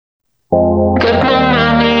Got no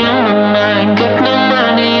money on my mind, got no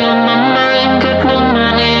money on my mind, got no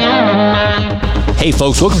money on my mind. Hey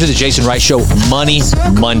folks, welcome to the Jason Wright Show Money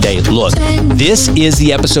Monday. Look, this is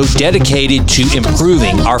the episode dedicated to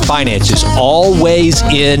improving our finances, always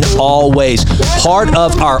in all ways. Part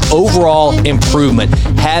of our overall improvement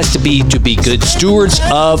has to be good stewards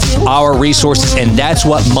of our resources, and that's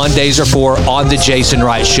what Mondays are for on the Jason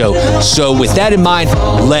Wright Show. So with that in mind,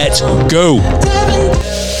 let's go.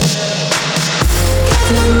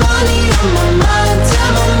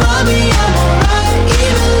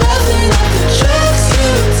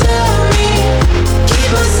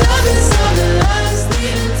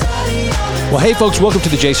 Well, hey folks, welcome to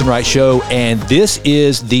the Jason Wright Show, and this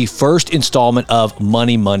is the first installment of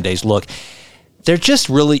Money Mondays. Look, there just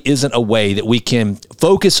really isn't a way that we can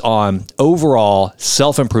focus on overall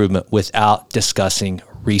self-improvement without discussing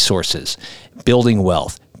resources, building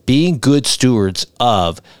wealth, being good stewards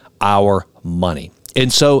of our money.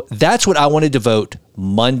 And so that's what I want to devote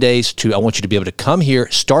Mondays to. I want you to be able to come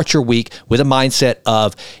here, start your week with a mindset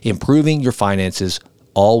of improving your finances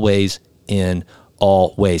always in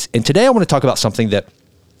all ways. And today I want to talk about something that,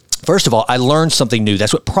 first of all, I learned something new.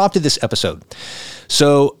 That's what prompted this episode.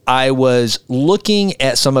 So I was looking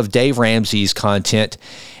at some of Dave Ramsey's content,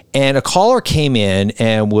 and a caller came in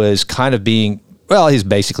and was kind of he's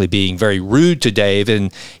basically being very rude to Dave,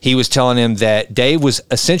 and he was telling him that Dave was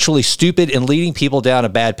essentially stupid and leading people down a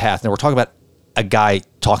bad path. Now, we're talking about a guy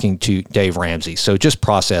talking to Dave Ramsey, so just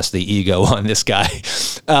process the ego on this guy.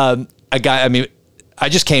 I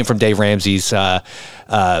just came from Dave Ramsey's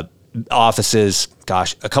offices,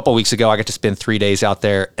 a couple of weeks ago. I got to spend 3 days out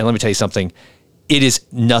there, and let me tell you something. It is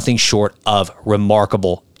nothing short of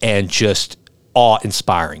remarkable and just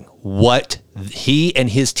awe-inspiring. What he and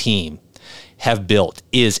his team have built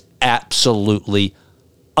is absolutely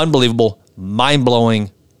unbelievable,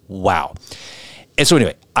 mind-blowing, wow. And so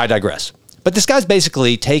anyway, I digress. But this guy's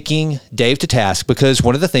basically taking Dave to task because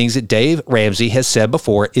one of the things that Dave Ramsey has said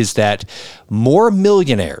before is that more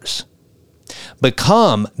millionaires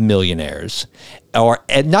become millionaires,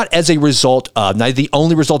 and not as a result of, not the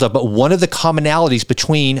only result of, but one of the commonalities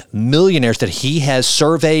between millionaires that he has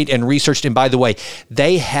surveyed and researched. And by the way,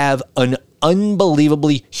 they have an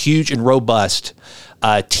unbelievably huge and robust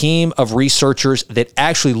team of researchers that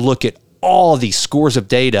actually look at all these scores of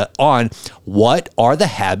data on what are the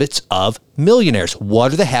habits of millionaires.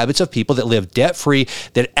 What are the habits of people that live debt-free,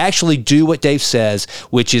 that actually do what Dave says,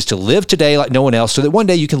 which is to live today like no one else so that one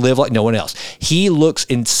day you can live like no one else. He looks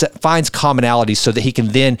and finds commonalities so that he can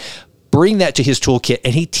then bring that to his toolkit,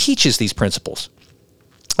 and he teaches these principles.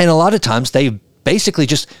 And a lot of times they basically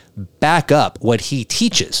just back up what he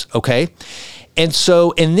teaches, okay? And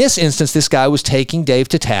so in this instance, this guy was taking Dave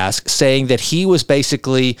to task, saying that he was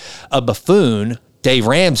basically a buffoon, Dave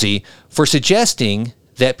Ramsey, for suggesting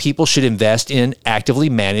that people should invest in actively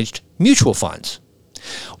managed mutual funds.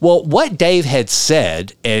 Well, what Dave had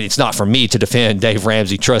said, and it's not for me to defend Dave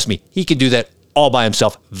Ramsey, trust me, he can do that all by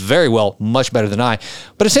himself very well, much better than I.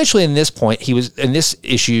 But essentially in this point, he was, in this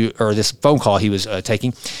issue, or this phone call he was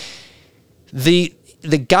taking, the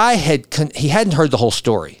guy hadn't heard the whole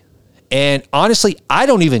story. And honestly, I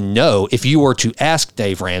don't even know if you were to ask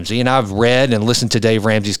Dave Ramsey, and I've read and listened to Dave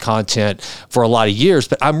Ramsey's content for a lot of years,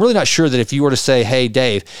 but I'm really not sure that if you were to say, hey,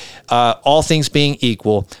 Dave, all things being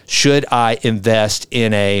equal, should I invest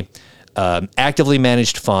in a actively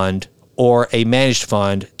managed fund or a managed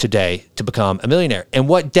fund today to become a millionaire? And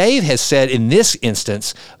what Dave has said in this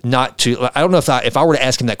instance, I don't know if I were to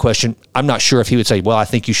ask him that question, I'm not sure if he would say, well, I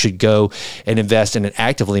think you should go and invest in an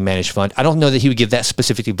actively managed fund. I don't know that he would give that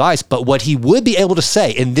specific advice, but what he would be able to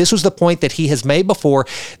say, and this was the point that he has made before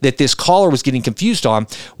that this caller was getting confused on,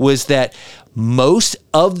 was that most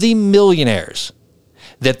of the millionaires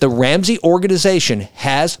that the Ramsey organization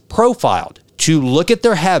has profiled to look at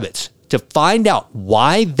their habits, to find out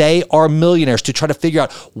why they are millionaires, to try to figure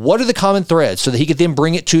out what are the common threads so that he could then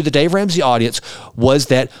bring it to the Dave Ramsey audience, was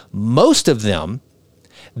that most of them,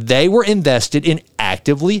 they were invested in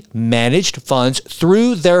actively managed funds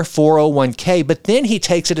through their 401k. But then he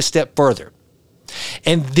takes it a step further.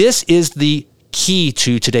 And this is the key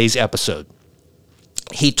to today's episode.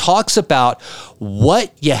 He talks about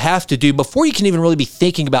what you have to do before you can even really be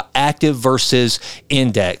thinking about active versus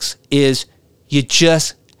index, is you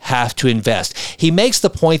just have to invest. He makes the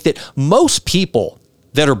point that most people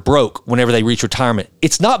that are broke whenever they reach retirement,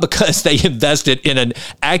 it's not because they invested in an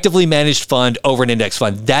actively managed fund over an index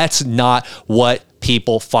fund. That's not what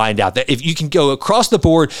people find out. That if you can go across the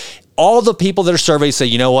board, all the people that are surveyed say,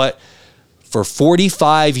 you know what? For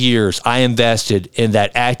 45 years, I invested in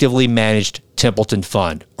that actively managed Templeton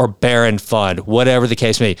Fund or Barron Fund, whatever the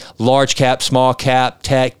case may be. Large cap, small cap,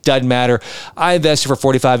 tech, doesn't matter. I invested for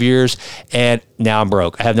 45 years and now I'm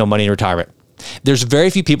broke. I have no money in retirement. There's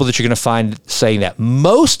very few people that you're going to find saying that.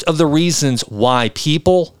 Most of the reasons why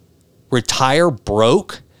people retire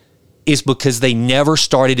broke is because they never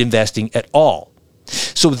started investing at all.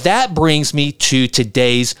 So that brings me to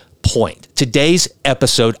today's point. Today's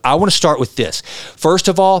episode, I want to start with this. First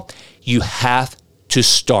of all, you have to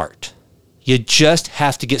start. You just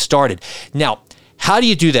have to get started. Now, how do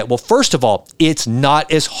you do that? Well, first of all, it's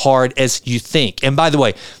not as hard as you think. And by the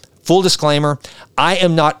way, full disclaimer, I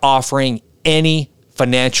am not offering any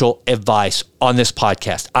financial advice on this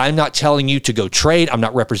podcast. I'm not telling you to go trade. I'm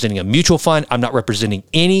not representing a mutual fund. I'm not representing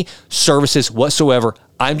any services whatsoever.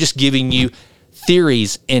 I'm just giving you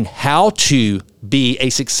theories in how to be a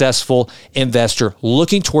successful investor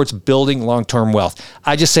looking towards building long-term wealth.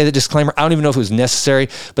 I just say the disclaimer. I don't even know if it was necessary,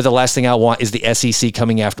 but the last thing I want is the SEC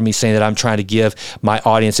coming after me saying that I'm trying to give my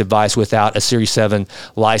audience advice without a Series 7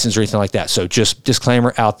 license or anything like that. So just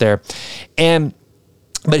disclaimer out there.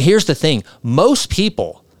 But here's the thing. Most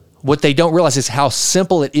people, what they don't realize is how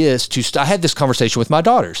simple it is I had this conversation with my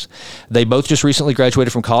daughters. They both just recently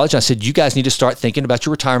graduated from college. I said, you guys need to start thinking about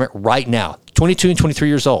your retirement right now. 22 and 23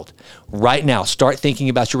 years old. Right now, start thinking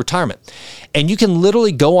about your retirement. And you can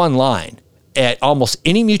literally go online at almost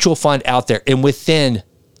any mutual fund out there and within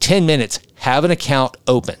 10 minutes have an account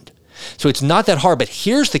opened. So it's not that hard, but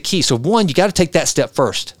here's the key. So one, you got to take that step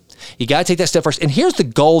first. You got to take that step first. And here's the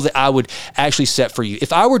goal that I would actually set for you.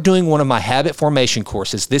 If I were doing one of my habit formation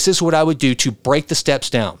courses, this is what I would do to break the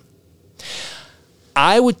steps down.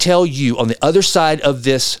 I would tell you on the other side of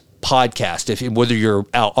this podcast, whether you're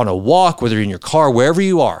out on a walk, whether you're in your car, wherever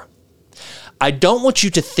you are, I don't want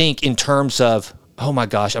you to think in terms of, oh my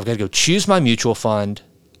gosh, I've got to go choose my mutual fund.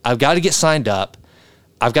 I've got to get signed up.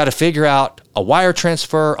 I've got to figure out a wire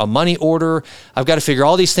transfer, a money order. I've got to figure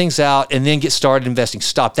all these things out and then get started investing.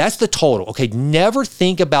 Stop. That's the total. Okay. Never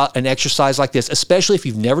think about an exercise like this, especially if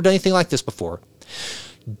you've never done anything like this before.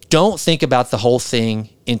 Don't think about the whole thing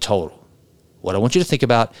in total. What I want you to think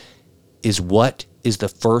about is what is the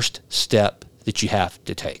first step that you have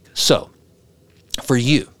to take. So for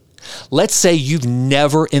you, let's say you've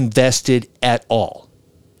never invested at all.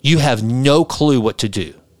 You have no clue what to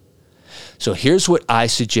do. So here's what I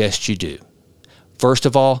suggest you do. First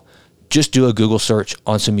of all, just do a Google search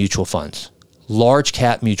on some mutual funds, large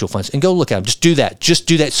cap mutual funds, and go look at them. Just do that. Just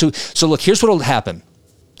do that. So look, here's what will happen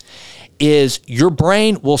is your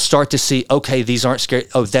brain will start to see, okay, these aren't scary.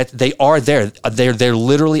 Oh, that they are there. They're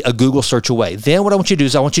literally a Google search away. Then what I want you to do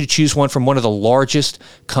is I want you to choose one from one of the largest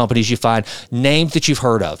companies you find, names that you've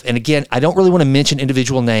heard of. And again, I don't really want to mention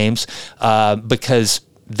individual names because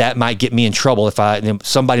that might get me in trouble if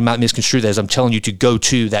somebody might misconstrue that as I'm telling you to go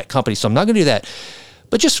to that company. So I'm not going to do that.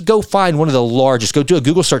 But just go find one of the largest. Go do a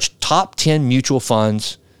Google search, top 10 mutual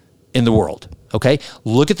funds in the world. Okay?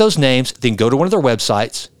 Look at those names, then go to one of their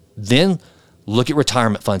websites, then look at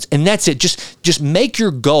retirement funds. And that's it. Just make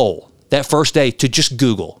your goal that first day to just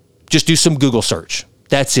Google. Just do some Google search.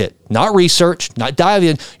 That's it. Not research, not dive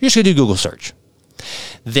in. You're just going to do Google search.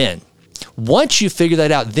 Then, once you figure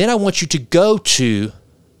that out, then I want you to go to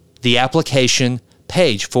the application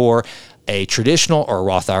page for a traditional or a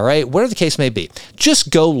Roth IRA, whatever the case may be.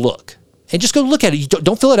 Just go look and just go look at it. You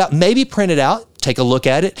don't fill it out. Maybe print it out, take a look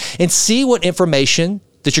at it and see what information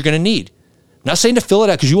that you're going to need. I'm not saying to fill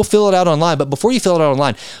it out because you will fill it out online, but before you fill it out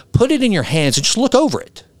online, put it in your hands and just look over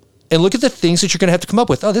it and look at the things that you're going to have to come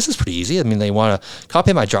up with. Oh, this is pretty easy. I mean, they want to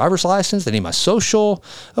copy my driver's license. They need my social.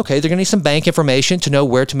 Okay, they're going to need some bank information to know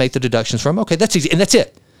where to make the deductions from. Okay, that's easy. And that's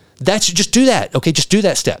it. Just do that. Okay, just do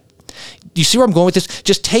that step. Do you see where I'm going with this?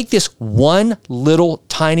 Just take this one little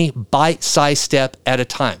tiny bite-sized step at a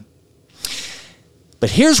time.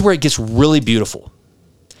 But here's where it gets really beautiful.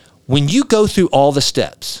 When you go through all the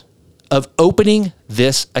steps of opening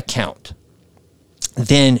this account,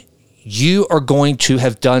 then you are going to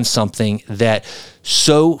have done something that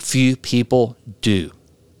so few people do,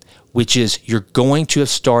 which is you're going to have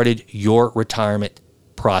started your retirement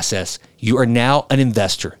process. You are now an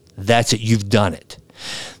investor. That's it. You've done it.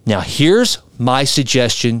 Now, here's my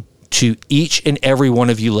suggestion to each and every one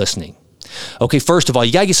of you listening. Okay, first of all,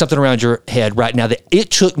 you got to get something around your head right now that it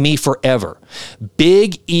took me forever.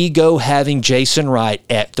 Big ego having Jason Wright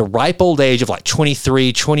at the ripe old age of like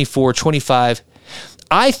 23, 24, 25.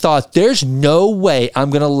 I thought there's no way I'm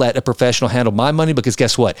going to let a professional handle my money because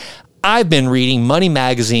guess what? I've been reading Money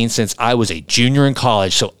Magazine since I was a junior in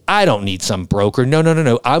college, so I don't need some broker.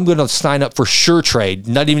 No. I'm going to sign up for SureTrade.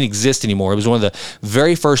 Not even exist anymore. It was one of the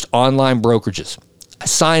very first online brokerages. I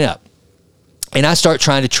sign up, and I start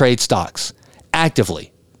trying to trade stocks.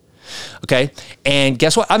 actively. Okay. And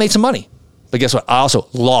guess what? I made some money. But guess what? I also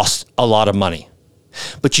lost a lot of money.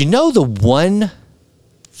 But you know the one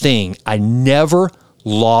thing I never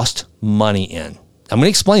lost money in? I'm going to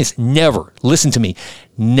explain this. Never. Listen to me.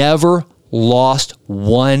 Never lost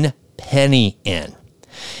one penny in.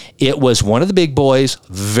 It was one of the big boys,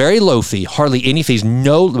 very low fee, hardly any fees,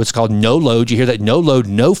 no, what's called no load. You hear that? No load,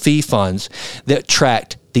 no fee funds that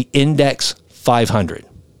tracked the Index 500.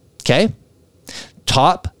 Okay?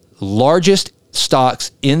 Top, largest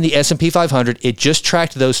stocks in the S&P 500. It just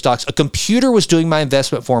tracked those stocks. A computer was doing my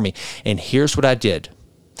investment for me. And here's what I did.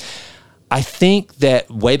 I think that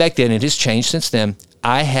way back then, it has changed since then,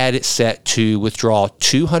 I had it set to withdraw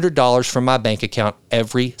 $200 from my bank account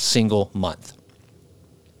every single month.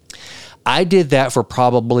 I did that for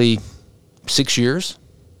probably 6 years.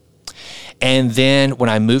 And then when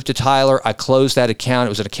I moved to Tyler, I closed that account. It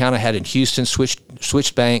was an account I had in Houston,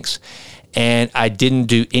 switched banks, and I didn't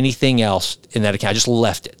do anything else in that account. I just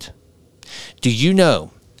left it. Do you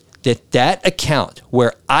know that that account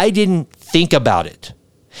where I didn't think about it,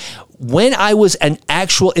 when I was an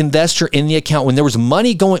actual investor in the account, when there was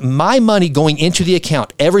my money going into the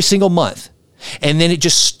account every single month, and then it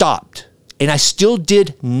just stopped, and I still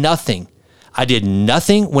did nothing. I did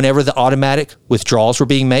nothing whenever the automatic withdrawals were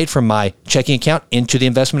being made from my checking account into the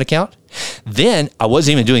investment account. Then I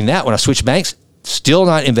wasn't even doing that when I switched banks, still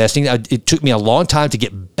not investing. It took me a long time to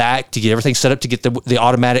get back, to get everything set up, to get the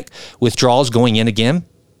automatic withdrawals going in again.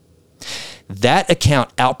 That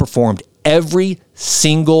account outperformed every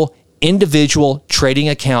single individual trading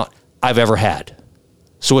account I've ever had.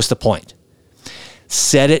 So what's the point?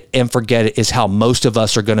 Set it and forget it is how most of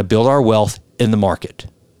us are going to build our wealth in the market.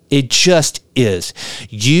 It just is.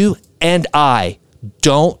 You and I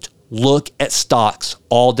don't look at stocks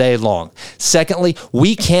all day long. Secondly,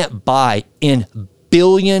 we can't buy in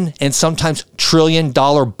billion and sometimes $1 trillion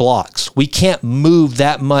blocks. We can't move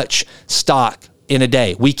that much stock in a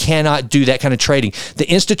day. We cannot do that kind of trading. The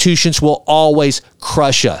institutions will always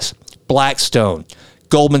crush us. Blackstone,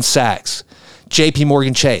 Goldman Sachs, JP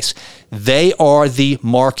Morgan Chase. They are the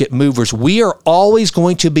market movers. We are always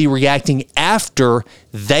going to be reacting after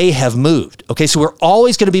they have moved. Okay, so we're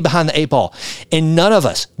always going to be behind the 8 ball. And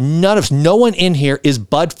no one in here is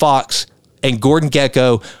Bud Fox and Gordon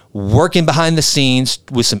Gekko working behind the scenes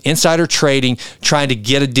with some insider trading, trying to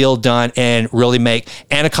get a deal done and really make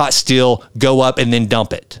Anacott Steel go up and then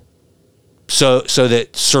dump it. So that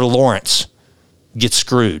Sir Lawrence gets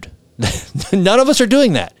screwed. None of us are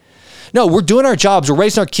doing that. No, we're doing our jobs. We're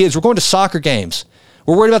raising our kids. We're going to soccer games.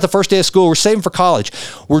 We're worried about the first day of school. We're saving for college.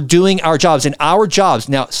 We're doing our jobs. And our jobs,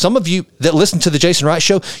 now, some of you that listen to the Jason Wright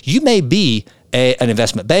Show, you may be an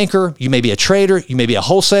investment banker. You may be a trader. You may be a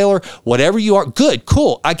wholesaler. Whatever you are, good,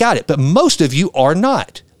 cool, I got it. But most of you are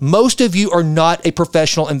not. Most of you are not a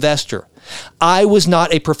professional investor. I was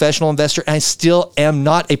not a professional investor, and I still am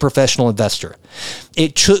not a professional investor.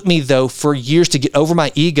 It took me, though, for years to get over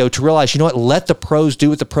my ego to realize, you know what, let the pros do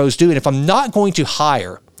what the pros do. And if I'm not going to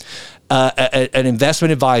hire an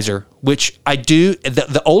investment advisor, which I do,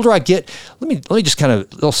 the older I get, let me just kind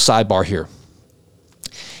of, little sidebar here.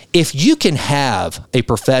 If you can have a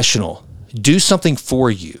professional do something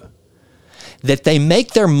for you that they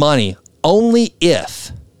make their money only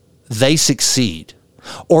if they succeed,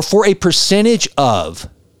 or for a percentage of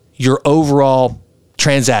your overall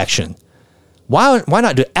transaction, why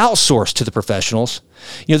not do outsource to the professionals?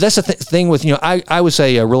 You know, that's the thing with, you know, I was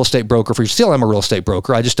a real estate broker for, still I'm a real estate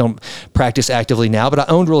broker. I just don't practice actively now, but I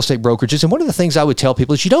owned real estate brokerages. And one of the things I would tell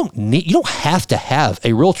people is you don't have to have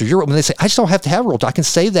a realtor. When they say, I just don't have to have a realtor, I can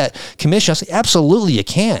save that commission. I say, absolutely you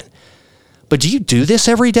can. But do you do this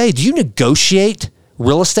every day? Do you negotiate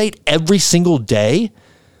real estate every single day?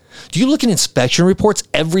 Do you look at inspection reports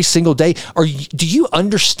every single day? Or do you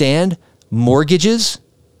understand mortgages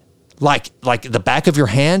like the back of your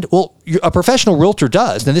hand? Well, a professional realtor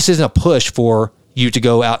does. Now, this isn't a push for you to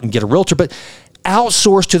go out and get a realtor, but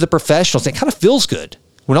outsource to the professionals. It kind of feels good.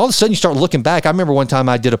 When all of a sudden you start looking back, I remember one time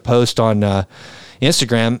I did a post on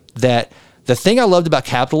Instagram that the thing I loved about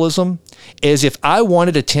capitalism is if I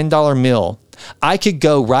wanted a $10 meal, I could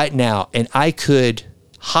go right now and I could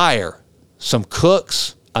hire some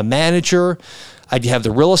cooks, a manager, I'd have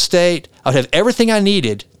the real estate, I'd have everything I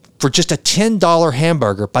needed for just a $10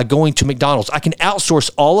 hamburger by going to McDonald's. I can outsource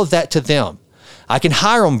all of that to them. I can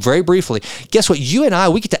hire them very briefly. Guess what? You and I,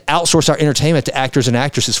 we get to outsource our entertainment to actors and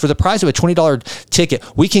actresses. For the price of a $20 ticket,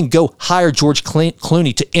 we can go hire George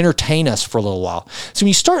Clooney to entertain us for a little while. So when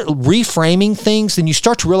you start reframing things, then you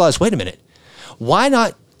start to realize, wait a minute, why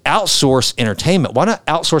not outsource entertainment? Why not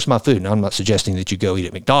outsource my food? Now, I'm not suggesting that you go eat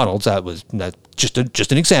at McDonald's. That was just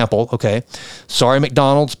an example. Okay. Sorry,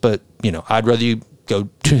 McDonald's, but I'd rather you go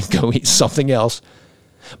eat something else.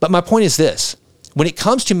 But my point is this. When it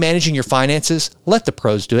comes to managing your finances, let the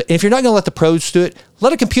pros do it. And if you're not going to let the pros do it,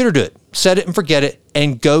 let a computer do it. Set it and forget it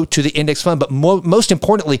and go to the index fund. But most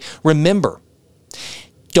importantly, remember,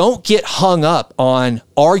 don't get hung up on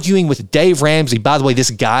arguing with Dave Ramsey. By the way,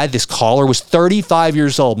 this caller was 35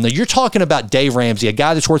 years old. Now, you're talking about Dave Ramsey, a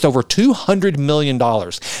guy that's worth over $200 million,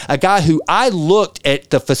 a guy who I looked at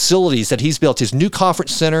the facilities that he's built, his new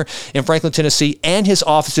conference center in Franklin, Tennessee, and his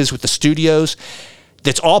offices with the studios.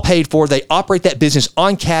 That's all paid for. They operate that business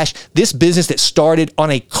on cash. This business that started on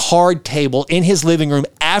a card table in his living room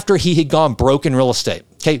after he had gone broke in real estate.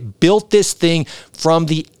 Okay, built this thing from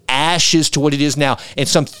the ashes to what it is now. And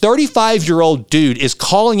some 35-year-old dude is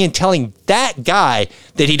calling and telling that guy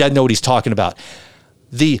that he doesn't know what he's talking about.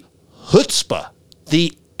 The chutzpah,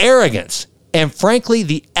 the arrogance, and frankly,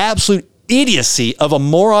 the absolute idiocy of a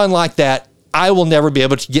moron like that, I will never be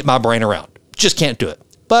able to get my brain around. Just can't do it.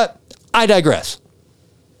 But I digress.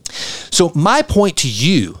 So my point to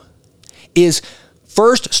you is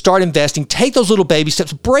first start investing, take those little baby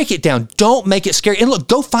steps, break it down. Don't make it scary. And look,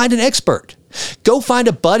 go find an expert. Go find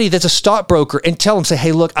a buddy that's a stockbroker and tell them, say,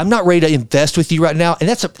 hey, look, I'm not ready to invest with you right now. And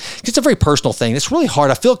it's a very personal thing. It's really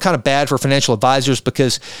hard. I feel kind of bad for financial advisors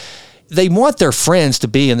because they want their friends to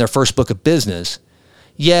be in their first book of business,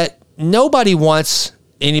 yet nobody wants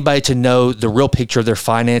anybody to know the real picture of their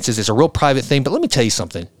finances. It's a real private thing. But let me tell you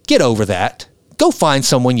something. Get over that. Go find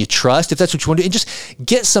someone you trust if that's what you want to do and just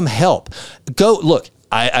get some help. Look,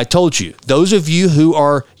 I told you, those of you who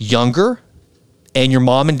are younger and your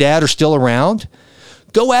mom and dad are still around,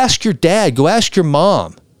 go ask your dad, go ask your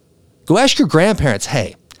mom, go ask your grandparents,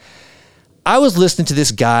 hey, I was listening to this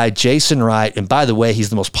guy, Jason Wright, and by the way, he's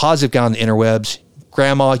the most positive guy on the interwebs.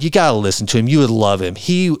 Grandma, you got to listen to him. You would love him.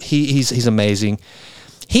 He's amazing.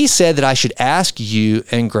 He said that I should ask you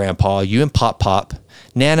and Grandpa, you and Pop,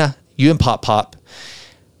 Nana, you and Pop,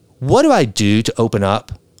 what do I do to open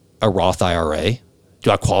up a Roth IRA? Do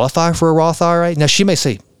I qualify for a Roth IRA? Now, she may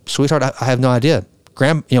say, sweetheart, I have no idea.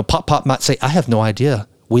 Pop might say, I have no idea.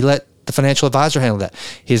 We let the financial advisor handle that.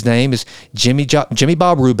 His name is Jimmy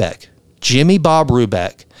Bob Rubeck. Jimmy Bob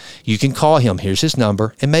Rubeck. You can call him. Here's his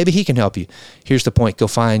number, and maybe he can help you. Here's the point. Go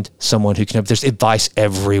find someone who can help. There's advice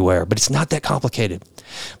everywhere, but it's not that complicated.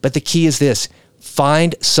 But the key is this.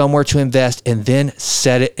 Find somewhere to invest and then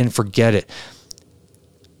set it and forget it.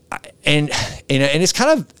 And it's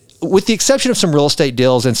kind of, with the exception of some real estate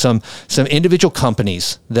deals and some individual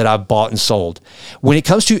companies that I've bought and sold, when it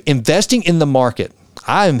comes to investing in the market,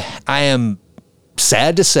 I am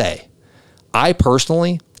sad to say, I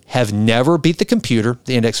personally have never beat the computer,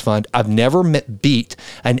 the index fund. I've never beat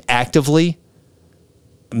an actively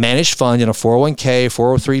managed fund in a 401k,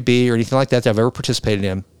 403b, or anything like that I've ever participated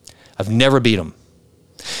in. I've never beat them.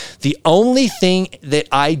 The only thing that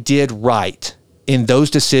I did right in those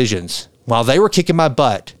decisions while they were kicking my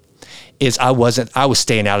butt is I was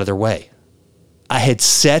staying out of their way. I had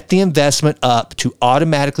set the investment up to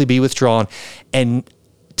automatically be withdrawn. And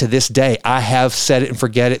to this day, I have set it and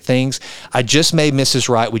forget it things. I just made Mrs.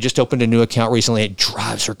 Wright. We just opened a new account recently. It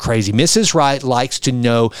drives her crazy. Mrs. Wright likes to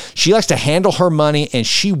know, she likes to handle her money and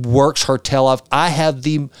she works her tail off. I have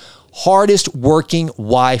the hardest working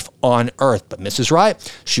wife on earth. But Mrs.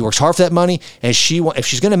 Wright, she works hard for that money, and if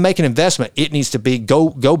she's going to make an investment, it needs to be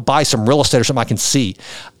go buy some real estate or something I can see.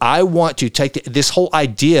 I want to take this whole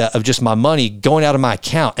idea of just my money going out of my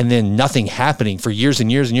account and then nothing happening for years and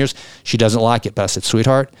years and years. She doesn't like it. But I said,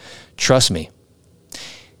 sweetheart, trust me.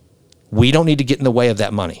 We don't need to get in the way of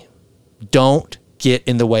that money. Don't get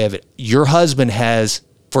in the way of it. Your husband has,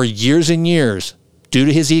 for years and years, due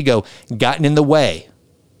to his ego, gotten in the way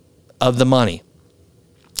of the money.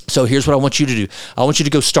 So here's what I want you to do. I want you to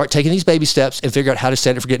go start taking these baby steps and figure out how to set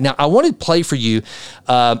it and forget. Now, I want to play for you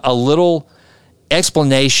a little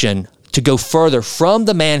explanation to go further from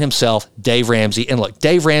the man himself, Dave Ramsey. And look,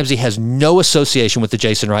 Dave Ramsey has no association with the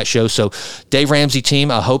Jason Wright Show. So Dave Ramsey team,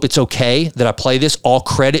 I hope it's okay that I play this. All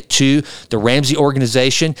credit to the Ramsey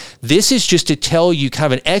organization. This is just to tell you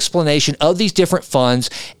kind of an explanation of these different funds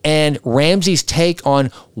and Ramsey's take on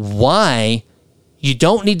why you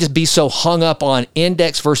don't need to be so hung up on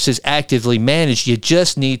index versus actively managed. You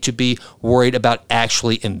just need to be worried about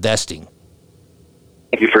actually investing.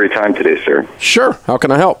 Thank you for your time today, sir. Sure. How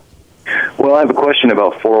can I help? Well, I have a question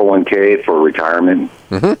about 401k for retirement.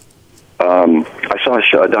 I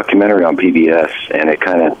saw a documentary on PBS, and it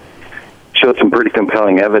kind of showed some pretty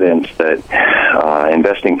compelling evidence that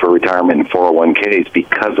investing for retirement in 401ks,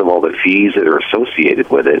 because of all the fees that are associated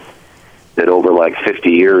with it, that over like 50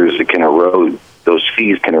 years, it can erode. Those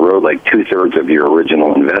fees can erode like 2/3 of your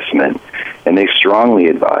original investment. And they strongly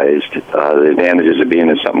advised the advantages of being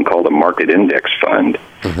in something called a market index fund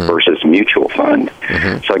versus mutual fund.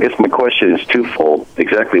 So I guess my question is twofold.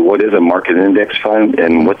 Exactly what is a market index fund,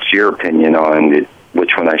 and what's your opinion on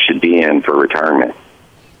which one I should be in for retirement?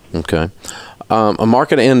 Okay.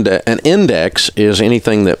 An index is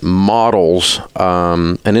anything that models,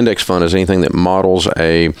 an index fund is anything that models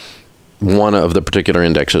one of the particular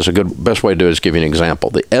indexes. Best way to do it is give you an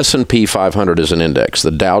example. The S&P 500 is an index.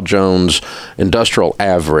 The Dow Jones Industrial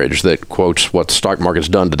Average that quotes what the stock market's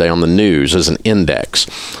done today on the news is an index.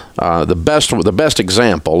 The best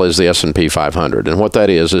example is the S&P 500, and what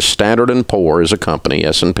that is Standard & Poor is a company,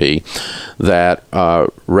 S&P, that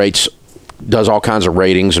does all kinds of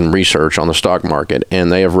ratings and research on the stock market,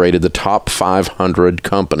 and they have rated the top 500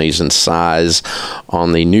 companies in size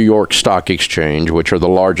on the New York Stock Exchange, which are the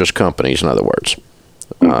largest companies, in other words,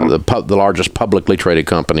 the largest publicly traded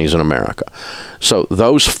companies in America. So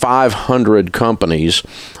those 500 companies,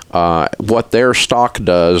 what their stock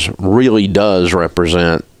really does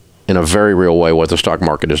represent in a very real way what the stock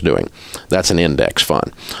market is doing. That's an index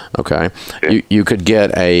fund. Okay, you could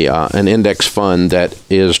get an index fund that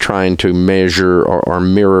is trying to measure or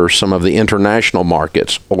mirror some of the international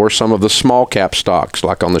markets or some of the small cap stocks,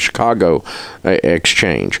 like on the Chicago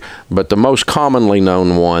exchange. But the most commonly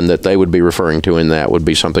known one that they would be referring to in that would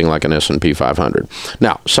be something like an S&P 500.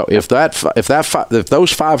 Now, so if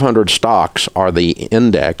those 500 stocks are the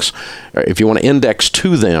index, if you want to index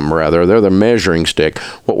to them, rather, they're the measuring stick.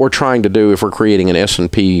 What we're trying to do, if we're creating an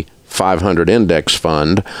S&P 500 index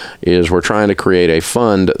fund, is we're trying to create a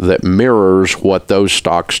fund that mirrors what those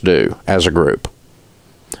stocks do as a group.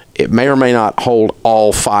 It may or may not hold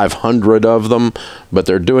all 500 of them, but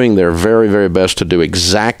they're doing their very, very best to do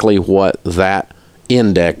exactly what that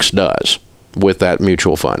index does with that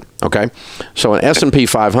mutual fund. Okay? So an S&P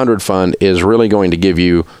 500 fund is really going to give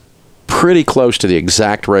you pretty close to the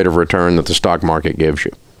exact rate of return that the stock market gives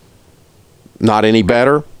you. Not any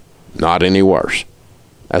better, not any worse.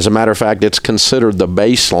 As a matter of fact, it's considered the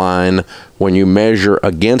baseline when you measure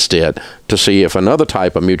against it to see if another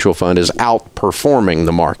type of mutual fund is outperforming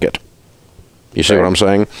the market. You see what I'm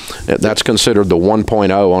saying? That's considered the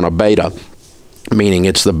 1.0 on a beta, meaning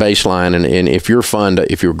it's the baseline. And if your fund,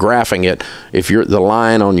 if you're graphing it, the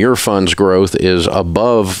line on your fund's growth is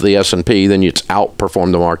above the S&P, then it's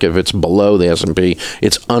outperformed the market. If it's below the S&P,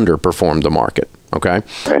 it's underperformed the market. Okay?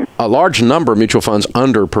 A large number of mutual funds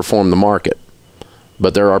underperform the market,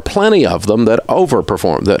 but there are plenty of them that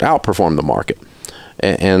outperform the market.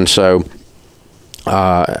 And so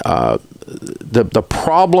the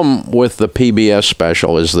problem with the PBS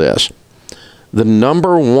special is this. The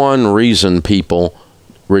number one reason people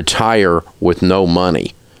retire with no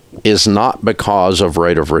money is not because of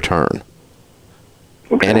rate of return.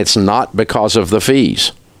 Okay. And it's not because of the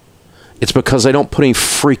fees. It's because they don't put any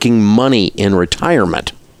freaking money in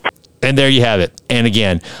retirement. And there you have it. And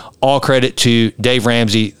again, all credit to Dave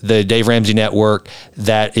Ramsey, the Dave Ramsey Network.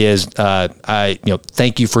 That is,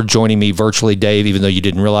 thank you for joining me virtually, Dave, even though you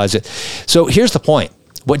didn't realize it. So here's the point.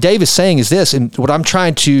 What Dave is saying is this, and what I'm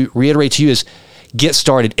trying to reiterate to you is get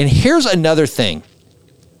started. And here's another thing.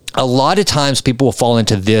 A lot of times people will fall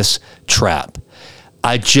into this trap.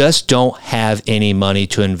 I just don't have any money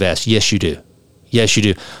to invest. Yes, you do. Yes, you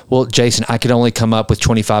do. Well, Jason, I could only come up with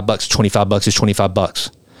 $25. $25 is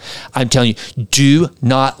 $25. I'm telling you, do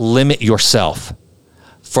not limit yourself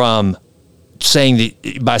from saying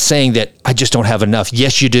that I just don't have enough.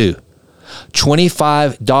 Yes, you do.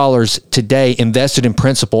 $25 today invested in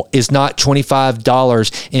principal is not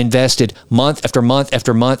 $25 invested month after month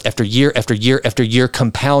after month after year after year after year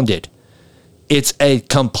compounded. It's a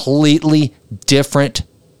completely different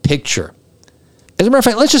picture. As a matter of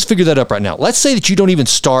fact, let's just figure that up right now. Let's say that you don't even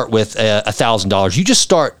start with $1,000. You just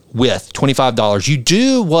start with $25. You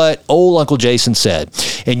do what old Uncle Jason said,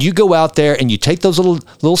 and you go out there and you take those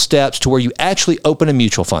little steps to where you actually open a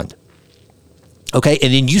mutual fund. Okay,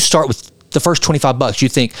 and then you start with the first $25. You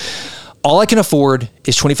think, all I can afford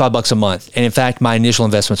is $25 a month. And in fact, my initial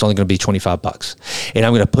investment's only going to be $25. And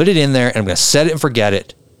I'm going to put it in there and I'm going to set it and forget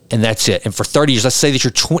it. And that's it. And for 30 years, let's say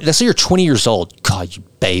you're 20 years old. God, you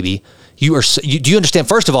baby. Do you understand?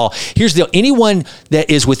 First of all, here's the deal. Anyone that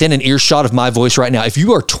is within an earshot of my voice right now, if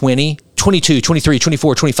you are 20, 22, 23,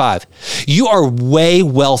 24, 25, you are way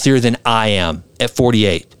wealthier than I am at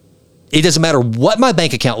 48. It doesn't matter what my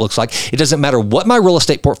bank account looks like. It doesn't matter what my real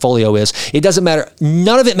estate portfolio is. It doesn't matter.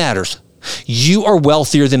 None of it matters. You are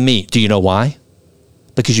wealthier than me. Do you know why?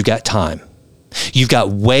 Because you've got time. You've got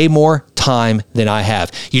way more time than I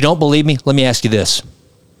have. You don't believe me? Let me ask you this.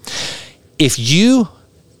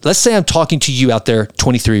 Let's say I'm talking to you out there,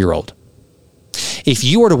 23-year-old. If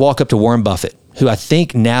you were to walk up to Warren Buffett, who I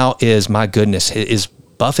think now is, my goodness, is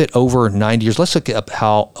Buffett over 90 years? Let's look up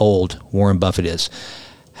how old Warren Buffett is.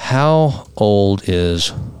 How old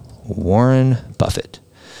is Warren Buffett?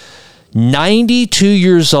 92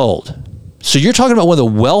 years old. So you're talking about one of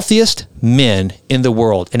the wealthiest men in the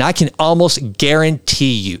world. And I can almost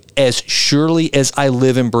guarantee you, as surely as I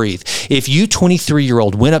live and breathe, if you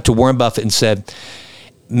 23-year-old went up to Warren Buffett and said,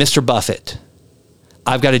 Mr. Buffett,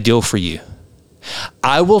 I've got a deal for you.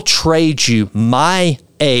 I will trade you my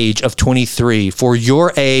age of 23 for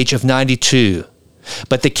your age of 92.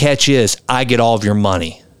 But the catch is, I get all of your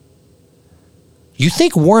money. You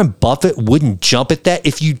think Warren Buffett wouldn't jump at that?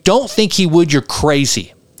 If you don't think he would, you're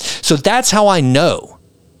crazy. So that's how I know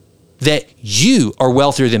that you are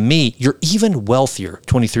wealthier than me. You're even wealthier,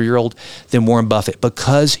 23-year-old, than Warren Buffett,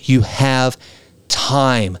 because you have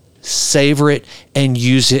time. Savor it and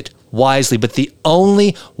use it wisely. But the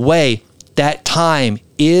only way that time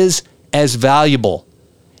is as valuable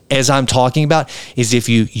as I'm talking about is if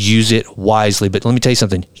you use it wisely. But let me tell you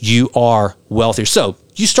something. You are wealthier. So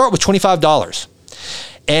you start with $25.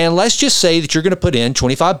 And let's just say that you're going to put in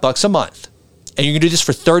 $25 a month. And you're going to do this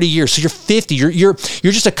for 30 years. So you're 50. You're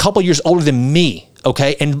just a couple years older than me.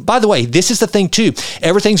 Okay. And by the way, this is the thing too.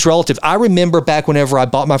 Everything's relative. I remember back whenever I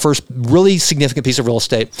bought my first really significant piece of real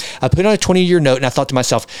estate, I put on a 20-year note and I thought to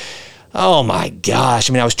myself, oh my gosh.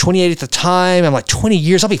 I mean, I was 28 at the time. I'm like, 20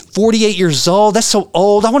 years. I'll be 48 years old. That's so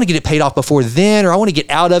old. I want to get it paid off before then, or I want to get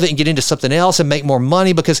out of it and get into something else and make more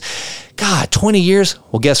money because, God, 20 years.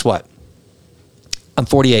 Well, guess what? I'm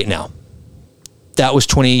 48 now. That was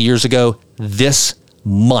 20 years ago this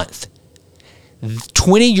month.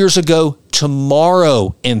 20 years ago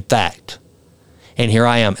tomorrow, in fact. And here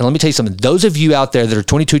I am. And let me tell you something. Those of you out there that are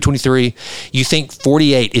 22, 23, you think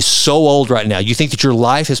 48 is so old right now. You think that your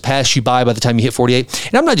life has passed you by the time you hit 48.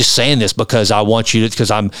 And I'm not just saying this because I want you to,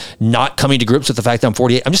 because I'm not coming to grips with the fact that I'm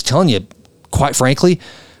 48. I'm just telling you, quite frankly,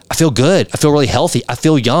 I feel good. I feel really healthy. I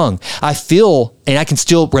feel young. I feel, and I can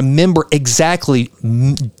still remember exactly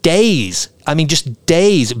days. I mean, just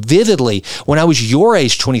days vividly when I was your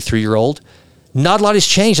age, 23-year-old. Not a lot has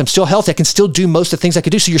changed. I'm still healthy. I can still do most of the things I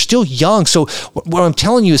could do. So you're still young. So what I'm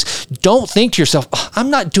telling you is don't think to yourself, I'm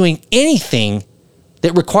not doing anything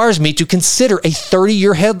that requires me to consider a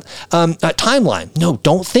 30-year timeline. No,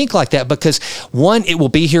 don't think like that, because one, it will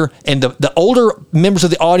be here. And the older members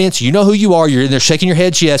of the audience, you know who you are. You're in there shaking your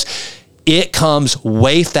heads. Yes, it comes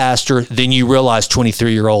way faster than you realize,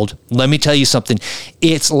 23-year-old. Let me tell you something.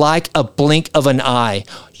 It's like a blink of an eye.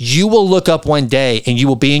 You will look up one day and you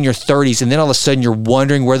will be in your 30s. And then all of a sudden you're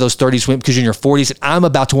wondering where those 30s went because you're in your 40s. And I'm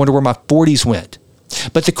about to wonder where my 40s went.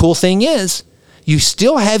 But the cool thing is you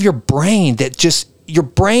still have your brain that just, your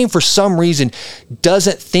brain for some reason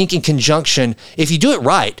doesn't think in conjunction. If you do it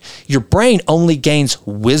right, your brain only gains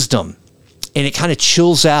wisdom. And it kind of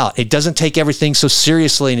chills out. It doesn't take everything so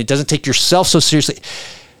seriously, and it doesn't take yourself so seriously.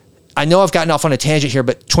 I know I've gotten off on a tangent here,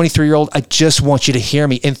 but 23-year-old, I just want you to hear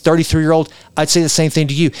me. And 33-year-old, I'd say the same thing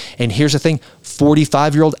to you. And here's the thing,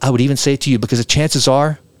 45-year-old, I would even say it to you, because the chances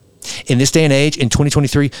are, in this day and age, in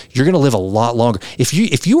 2023, you're going to live a lot longer.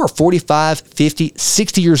 If you are 45, 50,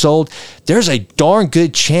 60 years old, there's a darn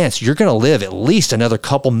good chance you're going to live at least another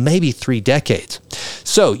couple, maybe 3 decades.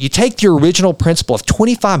 So you take your original principle of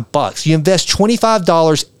 $25, you invest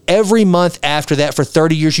 $25 every month after that for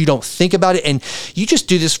 30 years. You don't think about it. And you just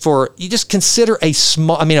do this you just consider a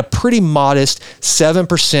pretty modest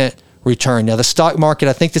 7% return. Now, the stock market,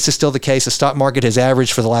 I think this is still the case. The stock market has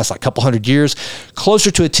averaged for the last couple hundred years closer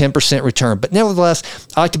to a 10% return. But nevertheless,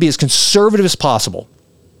 I like to be as conservative as possible.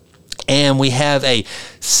 And we have a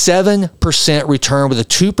 7% return with a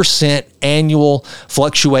 2% annual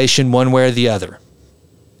fluctuation one way or the other.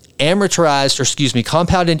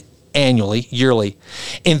 Compounded annually, yearly.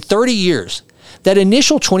 In 30 years, that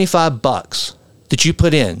initial $25 that you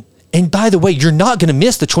put in, and by the way, you're not going to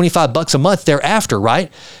miss the $25 a month thereafter, right?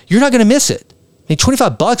 You're not going to miss it. I mean,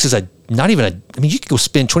 $25 is you could go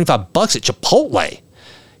spend $25 at Chipotle,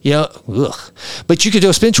 but you could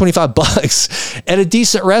go spend $25 at a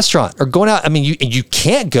decent restaurant or going out. I mean, you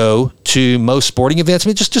can't go to most sporting events. I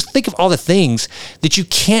mean, just think of all the things that you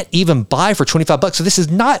can't even buy for $25. So this is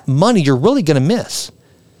not money you're really going to miss.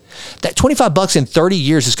 That $25 in 30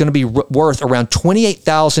 years is going to be worth around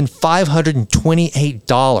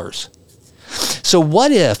 $28,528. So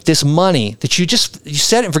what if this money that you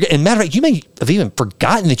set it and forget, and matter of fact, you may have even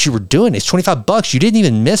forgotten that you were doing it. It's $25. You didn't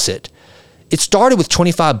even miss it. It started with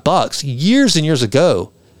 $25 years and years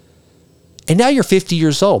ago. And now you're 50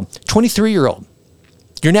 years old, 23-year-old.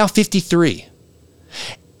 You're now 53.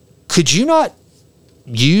 Could you not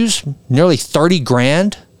use nearly 30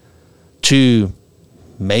 grand to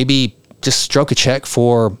maybe just stroke a check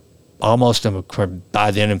for almost,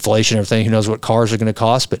 by then inflation, everything, who knows what cars are going to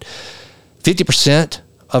cost, but 50%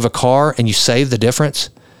 of a car, and you save the difference?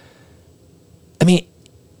 I mean,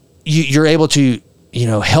 you're able to,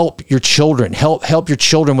 help your children, help your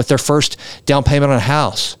children with their first down payment on a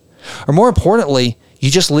house. Or more importantly, you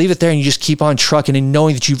just leave it there and you just keep on trucking and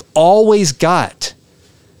knowing that you've always got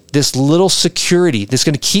this little security that's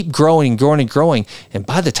going to keep growing and growing and growing. And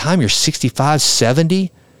by the time you're 65,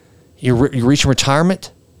 70, you're reaching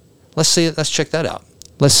retirement. Let's check that out.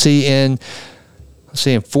 Let's see in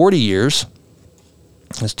 40 years,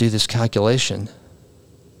 let's do this calculation.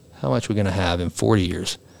 How much are we going to have in 40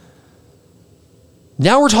 years?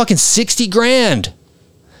 Now we're talking 60 grand.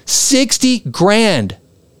 60 grand.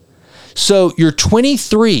 So you're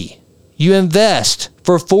 23. You invest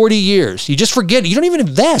for 40 years. You just forget it. You don't even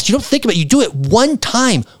invest. You don't think about it. You do it one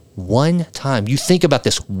time. One time. You think about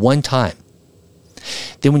this one time.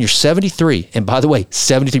 Then when you're 73, and by the way,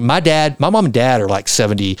 73, my mom and dad are like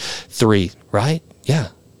 73, right? Yeah.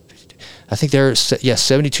 I think they're,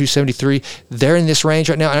 72, 73. They're in this range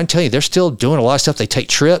right now. And I'm telling you, they're still doing a lot of stuff. They take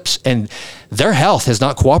trips, and their health has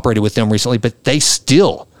not cooperated with them recently, but they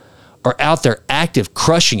still are out there active,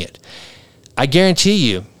 crushing it. I guarantee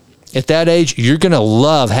you, at that age, you're going to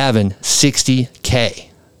love having $60K.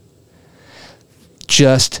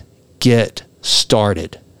 Just get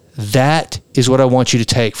started. That is what I want you to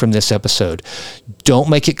take from this episode. Don't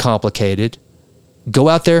make it complicated. Go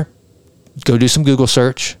out there, go do some Google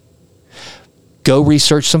search, go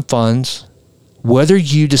research some funds. Whether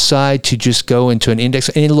you decide to just go into an index,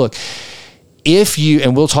 and look,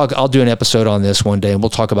 I'll do an episode on this one day and we'll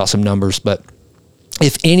talk about some numbers, but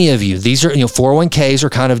if any of you, these are, 401ks are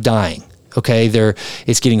kind of dying. Okay,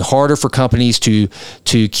 it's getting harder for companies to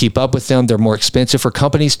keep up with them. They're more expensive for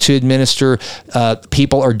companies to administer.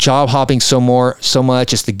 People are job hopping so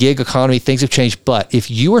much. It's the gig economy. Things have changed. But if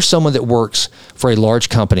you are someone that works for a large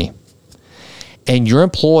company and your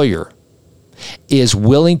employer is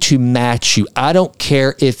willing to match you, I don't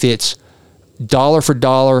care if it's dollar for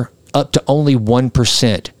dollar up to only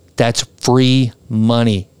 1%. That's free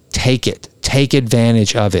money. Take it. Take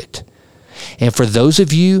advantage of it. And for those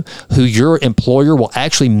of you who your employer will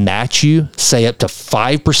actually match you, say up to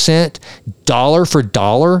 5%, dollar for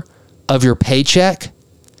dollar of your paycheck,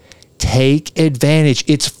 take advantage.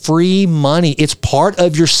 It's free money. It's part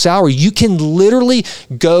of your salary. You can literally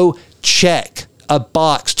go check a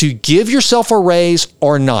box to give yourself a raise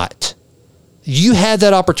or not. You had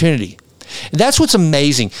that opportunity. And that's what's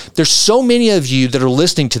amazing. There's so many of you that are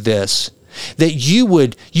listening to this that you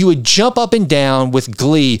would jump up and down with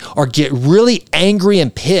glee or get really angry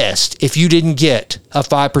and pissed if you didn't get a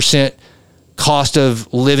 5% cost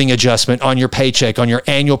of living adjustment on your paycheck, on your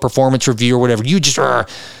annual performance review or whatever.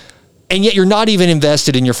 And yet you're not even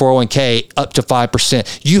invested in your 401k up to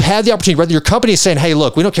 5%. You have the opportunity, whether your company is saying, hey,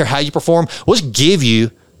 look, we don't care how you perform, we'll just give you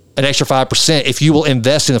an extra 5% if you will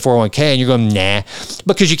invest in the 401k, and you're going, nah,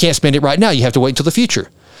 because you can't spend it right now. You have to wait until the future.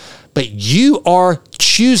 But you are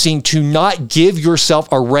choosing to not give yourself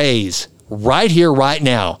a raise right here, right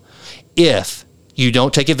now, if you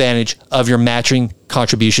don't take advantage of your matching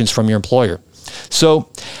contributions from your employer. So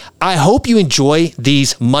I hope you enjoy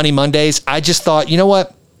these Money Mondays. I just thought, you know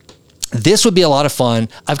what? This would be a lot of fun.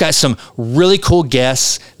 I've got some really cool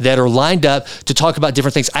guests that are lined up to talk about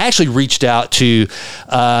different things. I actually reached out to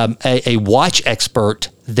a watch expert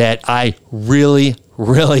that I really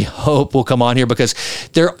hope will come on here, because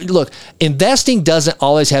investing doesn't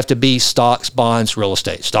always have to be stocks, bonds, real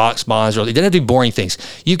estate. Stocks, bonds, real estate. It doesn't have to be boring things.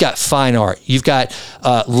 You've got fine art. You've got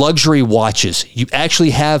luxury watches. You actually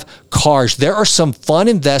have cars. There are some fun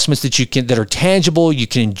investments that are tangible. You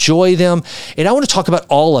can enjoy them. And I want to talk about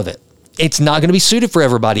all of it. It's not going to be suited for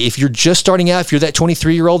everybody. If you're just starting out, if you're that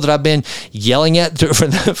 23-year-old that I've been yelling at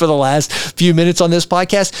for the last few minutes on this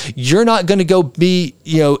podcast, you're not going to go be,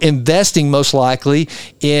 investing most likely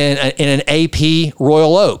in an AP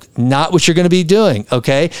Royal Oak. Not what you're going to be doing,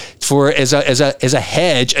 okay? As a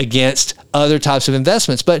hedge against other types of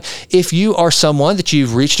investments. But if you are someone that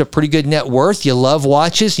you've reached a pretty good net worth, you love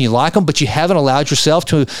watches and you like them, but you haven't allowed yourself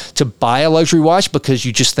to buy a luxury watch because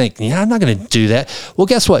you just think, I'm not going to do that. Well,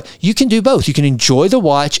 guess what? You can do both. You can enjoy the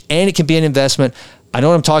watch and it can be an investment. I know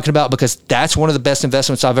what I'm talking about, because that's one of the best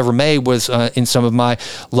investments I've ever made was in some of my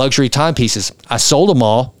luxury timepieces. I sold them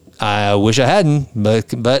all. I wish I hadn't,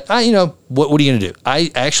 but I, what are you going to do?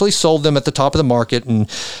 I actually sold them at the top of the market, and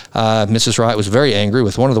Mrs. Wright was very angry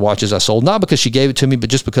with one of the watches I sold, not because she gave it to me,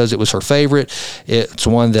 but just because it was her favorite. It's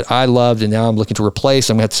one that I loved, and now I'm looking to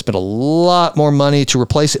replace. I'm going to have to spend a lot more money to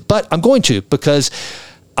replace it, but I'm going to, because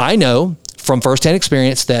I know from firsthand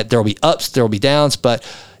experience that there will be ups, there will be downs, but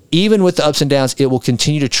even with the ups and downs, it will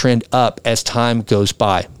continue to trend up as time goes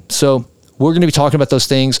by. So we're going to be talking about those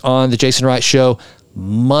things on the Jason Wright Show,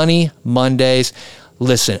 Money Mondays.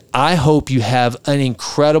 Listen, I hope you have an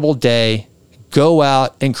incredible day. Go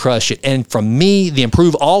out and crush it. And from me, the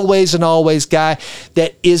Improve Always and Always guy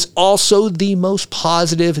that is also the most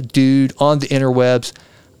positive dude on the interwebs,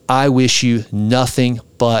 I wish you nothing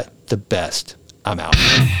but the best. I'm out.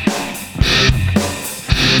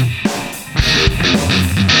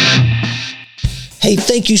 Hey,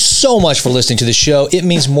 thank you so much for listening to the show. It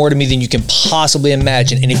means more to me than you can possibly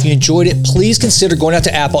imagine. And if you enjoyed it, please consider going out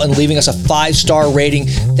to Apple and leaving us a 5-star rating.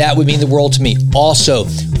 That would mean the world to me. Also,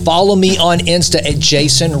 follow me on Insta at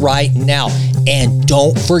Jason Wright Now. And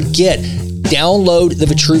don't forget, download the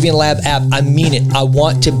Vitruvian Lab app. I mean it. I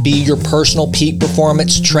want to be your personal peak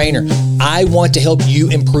performance trainer. I want to help you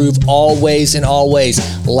improve always and always.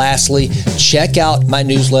 Lastly, check out my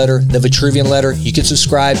newsletter, the Vitruvian Letter. You can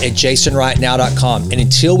subscribe at jasonwrightnow.com. And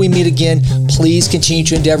until we meet again, please continue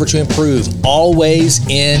to endeavor to improve always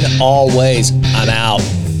in always. I'm out.